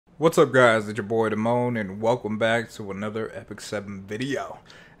What's up guys, it's your boy Damone and welcome back to another Epic 7 video.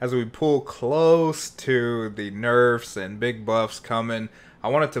 As we pull close to the nerfs and big buffs coming, I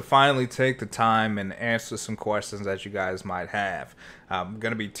wanted to finally take the time and answer some questions that you guys might have. I'm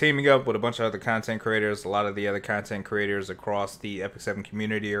going to be teaming up with a bunch of other content creators. A lot of the other content creators across the Epic 7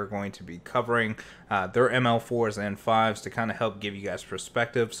 community are going to be covering their ML4s and 5s to kind of help give you guys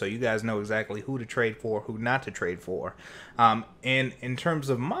perspective so you guys know exactly who to trade for, who not to trade for. And in terms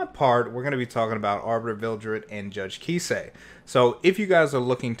of my part, we're going to be talking about Arbiter Vildred and Judge Kise. So if you guys are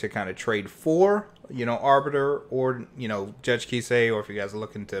looking to kind of trade for, Arbiter or, Judge Kise, or if you guys are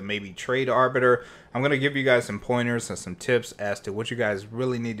looking to maybe trade Arbiter, I'm going to give you guys some pointers and some tips as to what you guys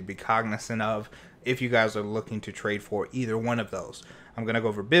really need to be cognizant of if you guys are looking to trade for either one of those. I'm going to go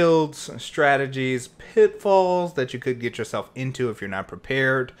over builds, strategies, pitfalls that you could get yourself into if you're not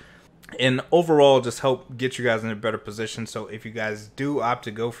prepared, and overall just help get you guys in a better position. So if you guys do opt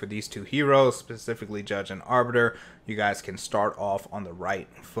to go for these two heroes, specifically Judge and Arbiter, you guys can start off on the right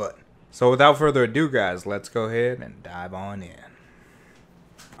foot. So without further ado guys, let's go ahead and dive on in.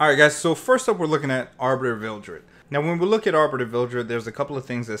 Alright guys, so first up we're looking at Arbiter Vildred. Now when we look at Arbiter Vildred, there's a couple of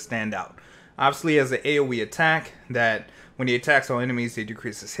things that stand out. Obviously as an AoE attack, that when he attacks all enemies, he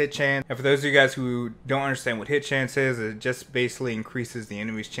decreases hit chance. And for those of you guys who don't understand what hit chance is, it just basically increases the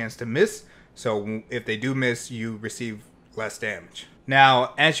enemy's chance to miss. So if they do miss, you receive less damage.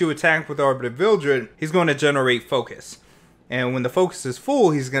 Now, as you attack with Arbiter Vildred, he's going to generate focus. And when the focus is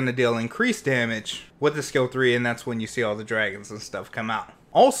full, he's going to deal increased damage with the skill 3, and that's when you see all the dragons and stuff come out.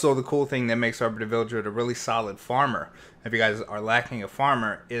 Also, the cool thing that makes Arbiter Vildred a really solid farmer, if you guys are lacking a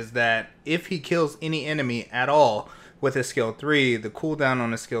farmer, is that if he kills any enemy at all with his skill 3, the cooldown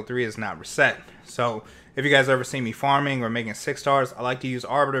on his skill 3 is not reset. So if you guys ever see me farming or making 6 stars, I like to use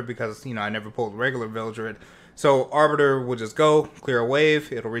Arbiter because, I never pulled regular Vildred. So Arbiter will just go, clear a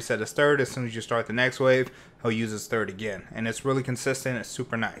wave, it'll reset his third. As soon as you start the next wave, he'll use his third again. And it's really consistent, it's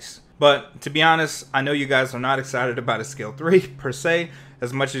super nice. But to be honest, I know you guys are not excited about his skill 3 per se,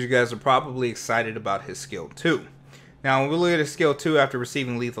 as much as you guys are probably excited about his skill 2. Now when we look at his skill 2, after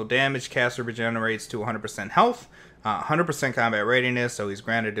receiving lethal damage, caster regenerates to 100% health, 100% combat readiness, so he's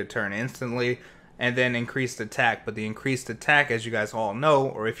granted a turn instantly, and then increased attack. But the increased attack, as you guys all know,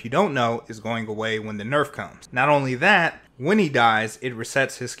 or if you don't know, is going away when the nerf comes. Not only that, when he dies, it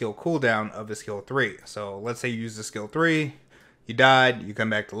resets his skill cooldown of his skill 3. So let's say you use the skill 3, you died, you come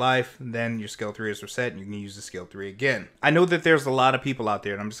back to life, then your skill 3 is reset and you can use the skill 3 again. I know that there's a lot of people out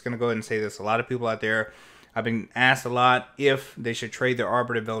there, and I'm just going to go ahead and say this, a lot of people out there, I've been asked a lot if they should trade their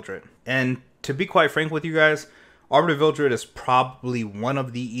Arbiter Vildred. And to be quite frank with you guys, Arbiter Vildred is probably one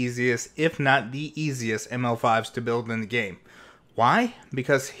of the easiest, if not the easiest, ML5s to build in the game. Why?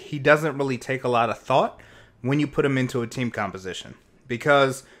 Because he doesn't really take a lot of thought when you put him into a team composition.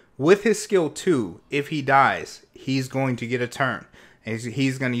 Because with his skill 2, if he dies, he's going to get a turn. And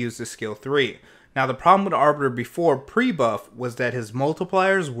he's going to use the skill 3. Now the problem with Arbiter before pre-buff was that his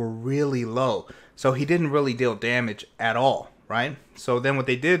multipliers were really low. So he didn't really deal damage at all, right? So then what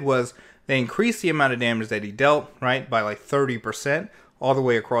they did was they increased the amount of damage that he dealt, right, by like 30% all the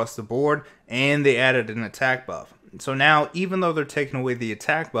way across the board, and they added an attack buff. So now, even though they're taking away the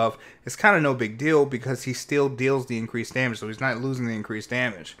attack buff, it's kind of no big deal because he still deals the increased damage, so he's not losing the increased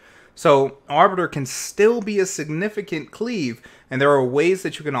damage. So Arbiter can still be a significant cleave, and there are ways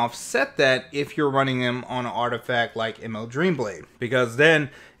that you can offset that if you're running him on an artifact like ML Dreamblade. Because then,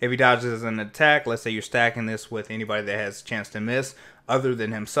 if he dodges an attack, let's say you're stacking this with anybody that has a chance to miss, other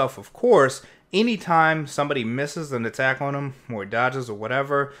than himself, of course, anytime somebody misses an attack on him, or dodges or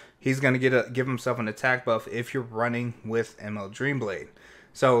whatever, he's going to give himself an attack buff if you're running with ML Dreamblade.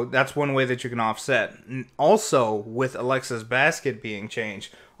 So that's one way that you can offset. Also, with Alexa's Basket being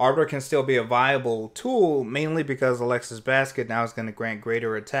changed, Arbiter can still be a viable tool, mainly because Alexa's Basket now is going to grant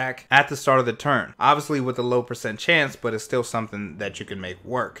greater attack at the start of the turn. Obviously with a low % chance, but it's still something that you can make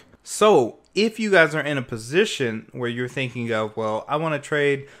work. So if you guys are in a position where you're thinking of, well, I want to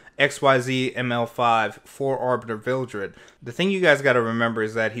trade XYZ ML5 for Arbiter Vildred, the thing you guys got to remember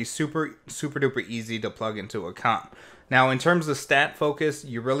is that he's super duper easy to plug into a comp. Now, in terms of stat focus,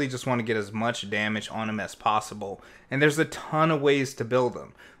 you really just want to get as much damage on him as possible. And there's a ton of ways to build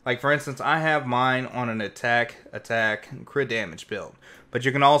him. Like, for instance, I have mine on an attack, crit damage build. But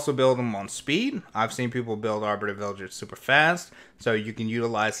you can also build them on speed. I've seen people build Arbiter Vildred super fast. So you can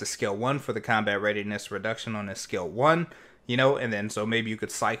utilize the skill 1 for the combat readiness reduction on his skill 1. And then so maybe you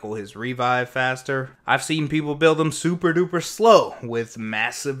could cycle his revive faster. I've seen people build them super duper slow with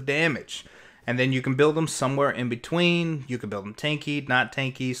massive damage. And then you can build them somewhere in between. You can build them tanky, not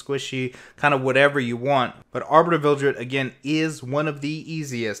tanky, squishy, kind of whatever you want. But Arbiter Vildred, again, is one of the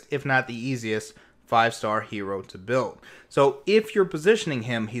easiest, if not the easiest, 5-star hero to build. So if you're positioning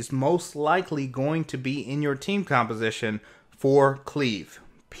him, he's most likely going to be in your team composition for cleave,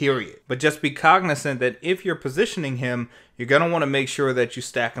 period. But just be cognizant that if you're positioning him, you're going to want to make sure that you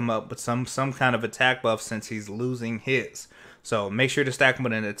stack him up with some kind of attack buff since he's losing his. So make sure to stack him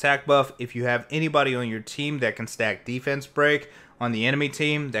with an attack buff. If you have anybody on your team that can stack defense break on the enemy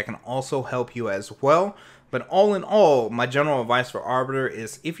team, that can also help you as well. But all in all, my general advice for Arbiter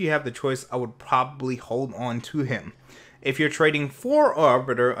is if you have the choice, I would probably hold on to him. If you're trading for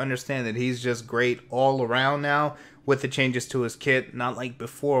Arbiter, understand that he's just great all around now with the changes to his kit, not like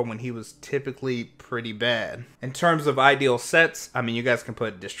before when he was typically pretty bad. In terms of ideal sets, I mean, you guys can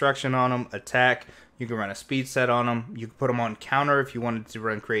put destruction on him, attack. You can run a speed set on him. You can put him on counter if you wanted to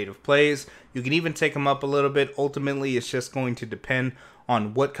run creative plays. You can even take him up a little bit. Ultimately, it's just going to depend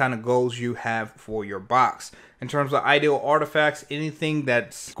on what kind of goals you have for your box. In terms of ideal artifacts, anything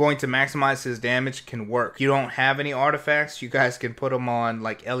that's going to maximize his damage can work. If you don't have any artifacts, you guys can put him on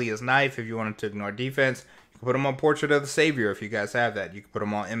like Elia's Knife if you wanted to ignore defense. You can put him on Portrait of the Savior if you guys have that. You can put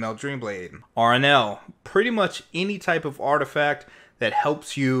him on ML Dreamblade, RNL, pretty much any type of artifact that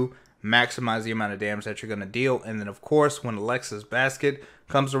helps you maximize the amount of damage that you're going to deal. And then of course, when Alexa's Basket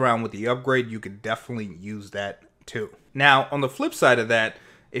comes around with the upgrade, you could definitely use that too. Now on the flip side of that,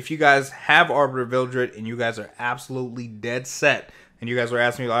 if you guys have Arbiter Vildred and you guys are absolutely dead set and you guys are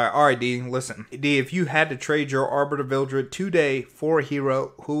asking me like, all right D, listen D, if you had to trade your Arbiter Vildred today for a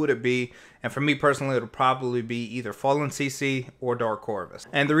hero, who would it be? And for me personally, it would probably be either Fallen CC or Dark Corvus.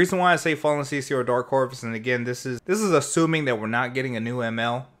 And the reason why I say Fallen CC or Dark Corvus, and again, this is assuming that we're not getting a new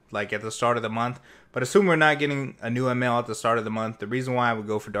ML like at the start of the month, but assume we're not getting a new ML at the start of the month. The reason why I would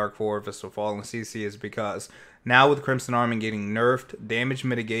go for Dark Corvus or Fallen CC is because now with Crimson Army getting nerfed, damage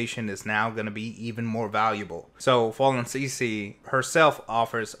mitigation is now going to be even more valuable. So Fallen CC herself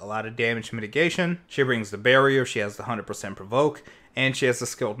offers a lot of damage mitigation. She brings the barrier, she has the 100% provoke, and she has the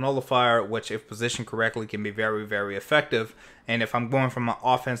skilled nullifier, which if positioned correctly can be very, very effective. And if I'm going from an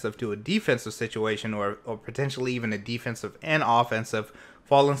offensive to a defensive situation, or potentially even a defensive and offensive,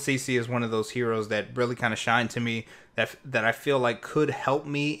 Fallen CC is one of those heroes that really kind of shine to me that I feel like could help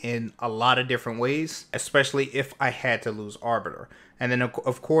me in a lot of different ways, especially if I had to lose Arbiter. And then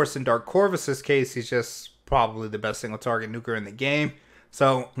of course in Dark Corvus's case, he's just probably the best single target nuker in the game.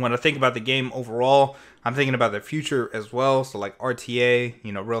 So when I think about the game overall, I'm thinking about the future as well. So like RTA,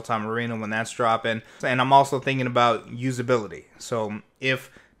 you know, real-time arena when that's dropping. And I'm also thinking about usability. So if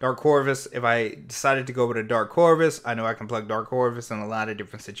Dark Corvus, if I decided to go with a Dark Corvus, I know I can plug Dark Corvus in a lot of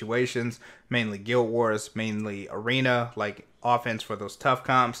different situations, mainly Guild Wars, mainly Arena, like offense for those tough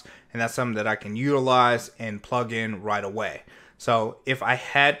comps, and that's something that I can utilize and plug in right away. So if I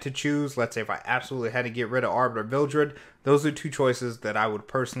had to choose, let's say if I absolutely had to get rid of Arbiter Vildred, those are two choices that I would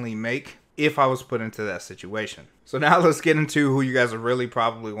personally make if I was put into that situation. So now let's get into who you guys are really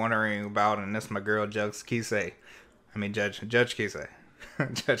probably wondering about, and that's my girl Judge Kise. I mean Judge Kise.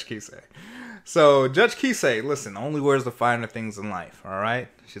 Judge Kise. So Judge Kise, listen, only wears the finer things in life, all right?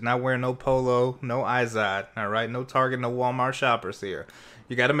 She's not wearing no polo, no Izod, all right? No Target, no Walmart shoppers here.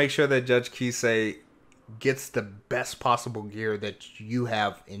 You got to make sure that Judge Kise gets the best possible gear that you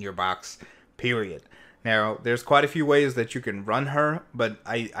have in your box, period. Now, there's quite a few ways that you can run her, but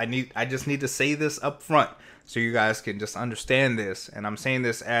I just need to say this up front so you guys can just understand this. And I'm saying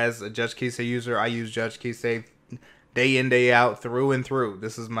this as a Judge Kise user. I use Judge Kise day in, day out, through and through.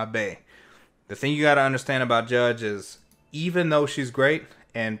 This is my bae. The thing you got to understand about Judge is, even though she's great,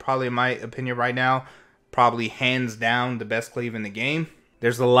 and probably in my opinion right now, probably hands down the best cleave in the game,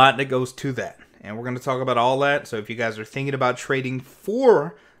 there's a lot that goes to that. And we're going to talk about all that. So if you guys are thinking about trading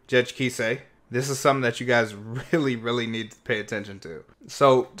for Judge Kise, this is something that you guys really, really need to pay attention to.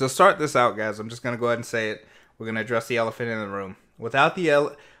 So to start this out, guys, I'm just going to go ahead and say it. We're going to address the elephant in the room. Without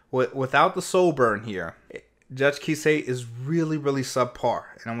the soul burn here, Judge Kise is really, really subpar,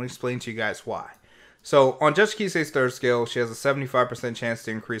 and I'm going to explain to you guys why. So on Judge Kise's third skill, she has a 75% chance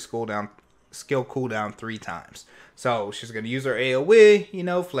to increase skill cooldown 3 times. So she's going to use her AoE, you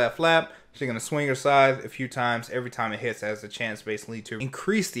know, flap flap. She's going to swing her scythe a few times. Every time it hits, it has a chance basically to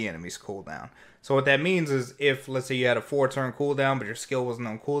increase the enemy's cooldown. So what that means is if, let's say you had a 4-turn cooldown, but your skill wasn't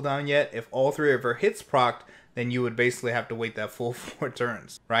on cooldown yet, if all 3 of her hits procced, then you would basically have to wait that full 4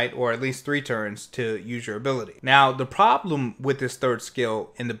 turns, right? Or at least 3 turns to use your ability. Now, the problem with this third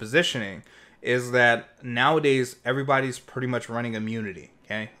skill in the positioning is that nowadays everybody's pretty much running immunity,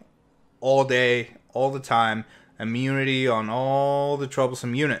 okay? All day, all the time, immunity on all the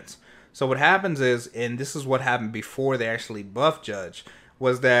troublesome units. So what happens is, and this is what happened before they actually buffed Judge,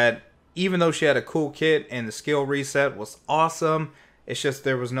 was that even though she had a cool kit and the skill reset was awesome, it's just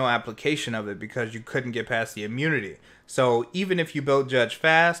there was no application of it because you couldn't get past the immunity. So even if you built Judge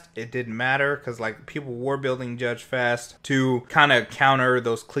fast, it didn't matter because like people were building Judge fast to kind of counter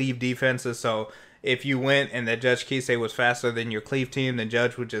those cleave defenses. So if you went and that Judge Kise was faster than your cleave team, then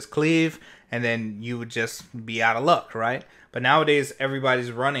Judge would just cleave and then you would just be out of luck, right? But nowadays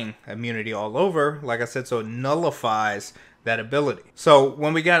everybody's running immunity all over, like I said, so it nullifies that ability. So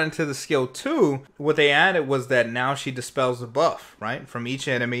when we got into the skill 2, what they added was that now she dispels the buff, right, from each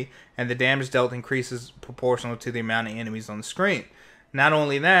enemy, and the damage dealt increases proportional to the amount of enemies on the screen. Not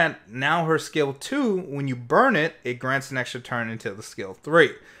only that, now her skill 2, when you burn it, it grants an extra turn into the skill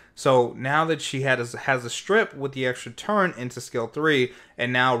 3. So now that she has a strip with the extra turn into skill 3,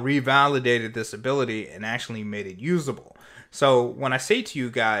 and now revalidated this ability and actually made it usable. So when I say to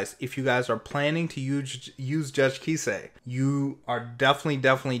you guys, if you guys are planning to use Judge Kise, you are definitely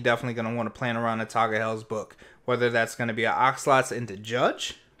going to want to plan around the Taga Hell's book. Whether that's going to be an Oxlots into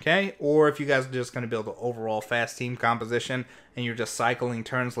Judge, okay? Or if you guys are just going to build an overall fast team composition and you're just cycling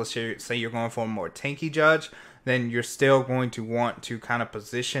turns, let's say you're going for a more tanky Judge, then you're still going to want to kind of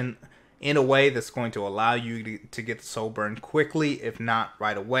position in a way that's going to allow you to get the soul burn quickly, if not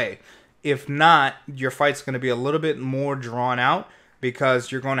right away. If not, your fight's going to be a little bit more drawn out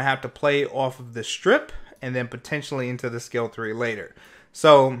because you're going to have to play off of the strip and then potentially into the skill 3 later.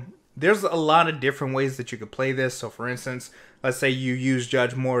 So there's a lot of different ways that you could play this. So for instance, let's say you use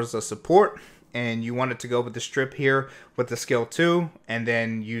Judge more as a support and you wanted to go with the strip here with the skill 2, and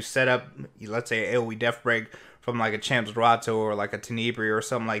then you set up, let's say, AoE Death Break from like a Champ's Rato or like a Tenebri or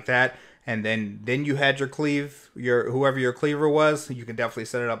something like that. And then you had your cleave, whoever your cleaver was, you can definitely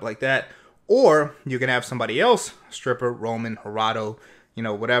set it up like that. Or you can have somebody else, Stripper, Roman, Harado, you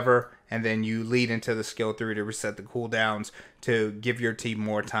know, whatever, and then you lead into the skill 3 to reset the cooldowns to give your team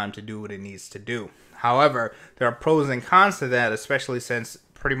more time to do what it needs to do. However, there are pros and cons to that, especially since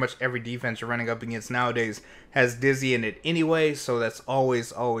pretty much every defense you're running up against nowadays has Dizzy in it anyway, so that's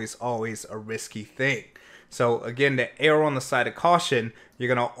always a risky thing. So again, to err on the side of caution,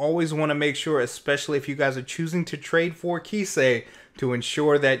 you're going to always want to make sure, especially if you guys are choosing to trade for Kise, to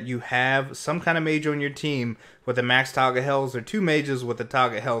ensure that you have some kind of mage on your team with the max Taga Hells or 2 mages with the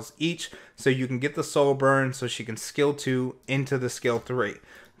Taga Hells each, so you can get the soul burn so she can skill 2 into the skill 3.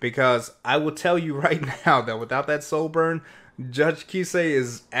 Because I will tell you right now that without that soul burn, Judge Kise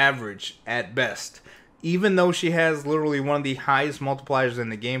is average at best. Even though she has literally one of the highest multipliers in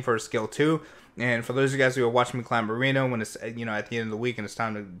the game for her skill 2, and for those of you guys who are watching me climb arena when it's, you know, at the end of the week and it's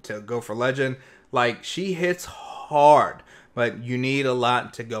time to go for legend, like, she hits hard, but you need a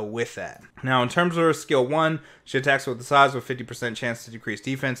lot to go with that. Now, in terms of her skill 1, she attacks with the size with 50% chance to decrease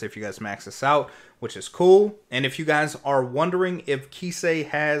defense if you guys max this out, which is cool. And if you guys are wondering if Kise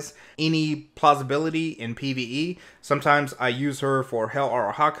has any plausibility in PvE, sometimes I use her for Hell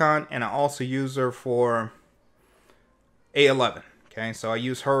or Hakan, and I also use her for A11. Okay, so I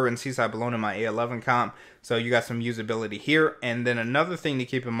use her and Seaside Balloon in my A11 comp, so you got some usability here. And then another thing to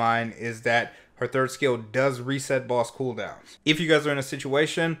keep in mind is that her 3rd skill does reset boss cooldowns. If you guys are in a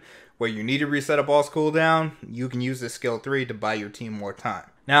situation where you need to reset a boss cooldown, you can use this skill 3 to buy your team more time.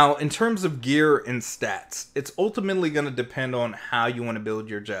 Now, in terms of gear and stats, it's ultimately going to depend on how you want to build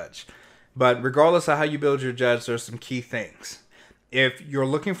your Judge. But regardless of how you build your Judge, there's some key things. If you're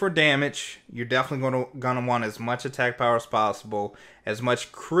looking for damage, you're definitely going to want as much attack power as possible, as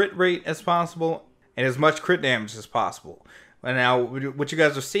much crit rate as possible, and as much crit damage as possible. And now, what you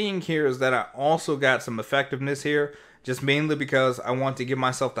guys are seeing here is that I also got some effectiveness here, just mainly because I want to give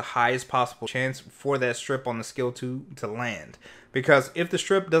myself the highest possible chance for that strip on the skill 2 to land. Because if the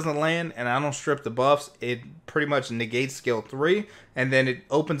strip doesn't land and I don't strip the buffs, it pretty much negates skill 3, and then it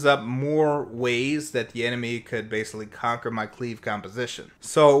opens up more ways that the enemy could basically conquer my cleave composition.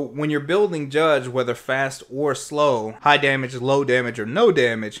 So when you're building Judge, whether fast or slow, high damage, low damage, or no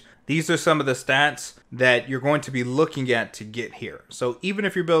damage, these are some of the stats that you're going to be looking at to get here. So even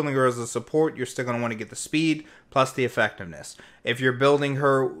if you're building her as a support, you're still going to want to get the speed plus the effectiveness. If you're building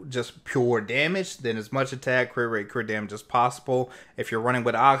her just pure damage, then as much attack, crit rate, crit damage as possible. If you're running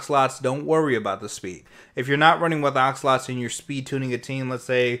with Oxlots, don't worry about the speed. If you're not running with Oxlots and you're speed tuning a team, let's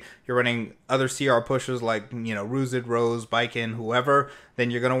say you're running other CR pushers like, you know, Ruzid, Rose, Biken, whoever,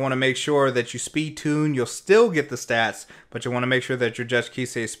 then you're going to want to make sure that you speed tune. You'll still get the stats, but you want to make sure that your Judge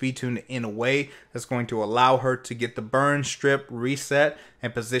Kise is speed tuned in a way that's going to allow her to get the burn, strip, reset,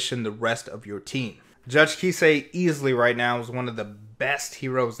 and position the rest of your team. Judge Kise easily right now is one of the best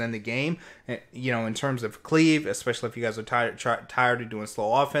heroes in the game, you know, in terms of cleave, especially if you guys are tired of doing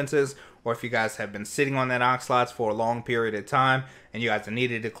slow offenses, or if you guys have been sitting on that Oxlots for a long period of time and you guys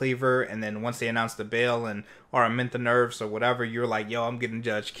needed a cleaver, and then once they announced the bail and Arbiter nerfs or whatever, you're like, yo, I'm getting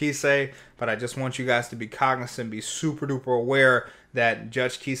Judge Kise. But I just want you guys to be cognizant, be super duper aware that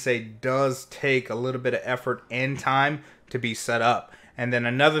Judge Kise does take a little bit of effort and time to be set up. And then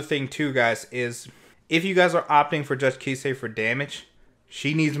another thing too, guys, is if you guys are opting for Judge Kise for damage,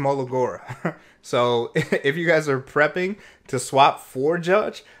 she needs Molagora. So if you guys are prepping to swap for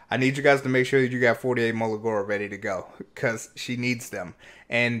Judge, I need you guys to make sure that you got 48 Molagora ready to go, because she needs them.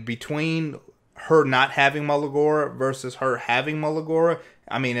 And between her not having Molagora versus her having Molagora,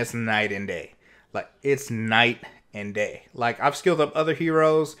 I mean, it's night and day. Like, it's night and day. Like, I've skilled up other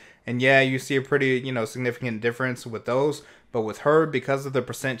heroes, and yeah, you see a pretty, you know, significant difference with those. But with her, because of the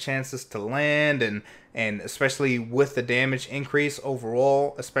percent chances to land, and especially with the damage increase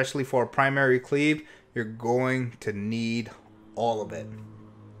overall, especially for a primary cleave, you're going to need all of it.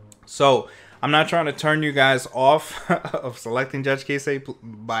 So I'm not trying to turn you guys off of selecting Judge Kise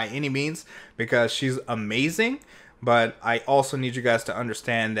by any means, because she's amazing. But I also need you guys to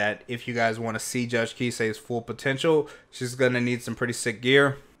understand that if you guys want to see Judge Kise's full potential, she's going to need some pretty sick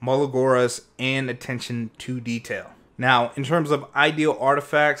gear, Molagoras, and attention to detail. Now, in terms of ideal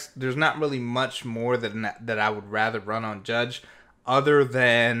artifacts, there's not really much more than that I would rather run on Judge, other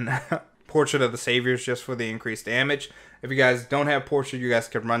than Portrait of the Saviors, just for the increased damage. If you guys don't have Portrait, you guys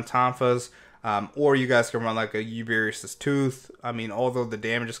can run Tonfa's, or you guys can run like a Uberius' Tooth. I mean, although the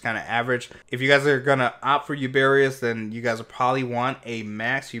damage is kind of average. If you guys are going to opt for Uberius, then you guys will probably want a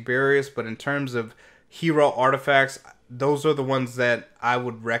max Uberius. But in terms of hero artifacts, those are the ones that I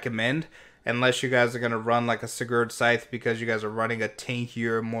would recommend. Unless you guys are going to run like a Sigurd Scythe, because you guys are running a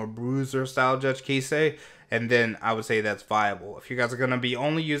tankier, more bruiser style Judge Kise, and then I would say that's viable. If you guys are going to be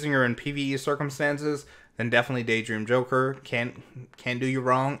only using her in PvE circumstances, then definitely Daydream Joker. Can't do you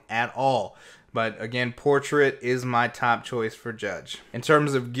wrong at all. But again, Portrait is my top choice for Judge. In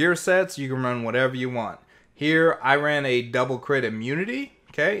terms of gear sets, you can run whatever you want. Here, I ran a double crit immunity,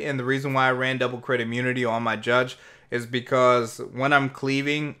 okay? And the reason why I ran double crit immunity on my Judge is because when I'm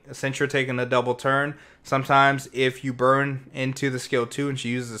cleaving, since you're taking a double turn, sometimes if you burn into the skill 2 and she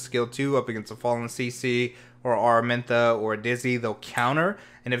uses the skill 2 up against a Fallen CC or Araminta or a Dizzy, they'll counter.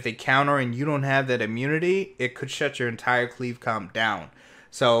 And if they counter and you don't have that immunity, it could shut your entire cleave comp down.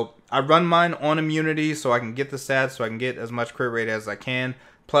 So I run mine on immunity so I can get the stats, so I can get as much crit rate as I can,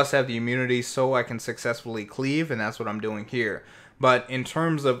 plus have the immunity so I can successfully cleave, and that's what I'm doing here. But in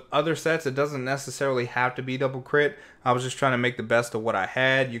terms of other sets, it doesn't necessarily have to be double crit. I was just trying to make the best of what I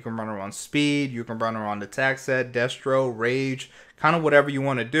had. You can run her on speed, you can run her on attack set, Destro, Rage, kind of whatever you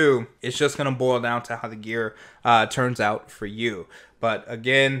want to do. It's just going to boil down to how the gear turns out for you. But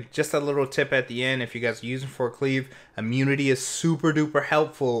again, just a little tip at the end, if you guys are using for a cleave, immunity is super duper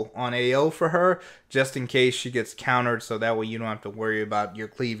helpful on AO for her, just in case she gets countered, so that way you don't have to worry about your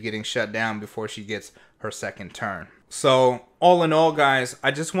cleave getting shut down before she gets her second turn. So all in all, guys,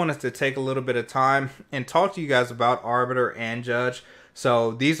 I just wanted to take a little bit of time and talk to you guys about Arbiter and Judge.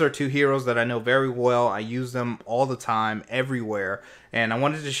 So these are two heroes that I know very well. I use them all the time, everywhere. And I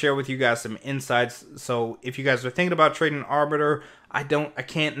wanted to share with you guys some insights. So if you guys are thinking about trading Arbiter, I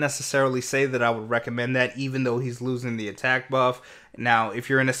can't necessarily say that I would recommend that, even though he's losing the attack buff. Now, if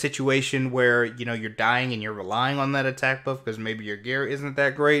you're in a situation where, you know, you're dying and you're relying on that attack buff because maybe your gear isn't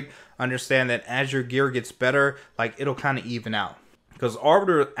that great, understand that as your gear gets better, like, it'll kind of even out. Because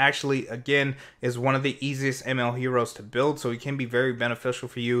Arbiter actually, again, is one of the easiest ML heroes to build, so he can be very beneficial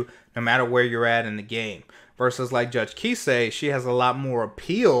for you no matter where you're at in the game. Versus like Judge Kise, she has a lot more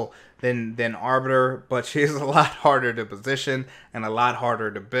appeal than Arbiter, but she is a lot harder to position and a lot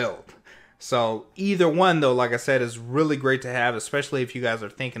harder to build. So either one, though, like I said, is really great to have, especially if you guys are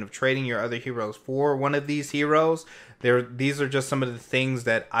thinking of trading your other heroes for one of these heroes. These are just some of the things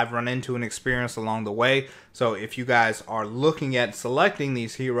that I've run into and experienced along the way. So if you guys are looking at selecting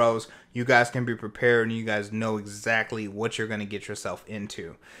these heroes, you guys can be prepared and you guys know exactly what you're going to get yourself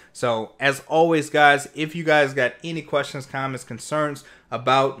into. So as always, guys, if you guys got any questions, comments, concerns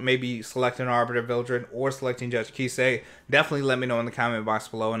about maybe selecting Arbiter Vildred or selecting Judge Kise, definitely let me know in the comment box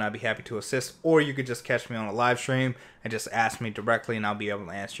below and I'll be happy to assist. Or you could just catch me on a live stream and just ask me directly and I'll be able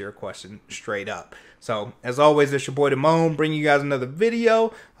to answer your question straight up. So as always, it's your boy Damone, bringing you guys another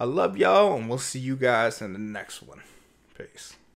video. I love y'all and we'll see you guys in the next one. Peace.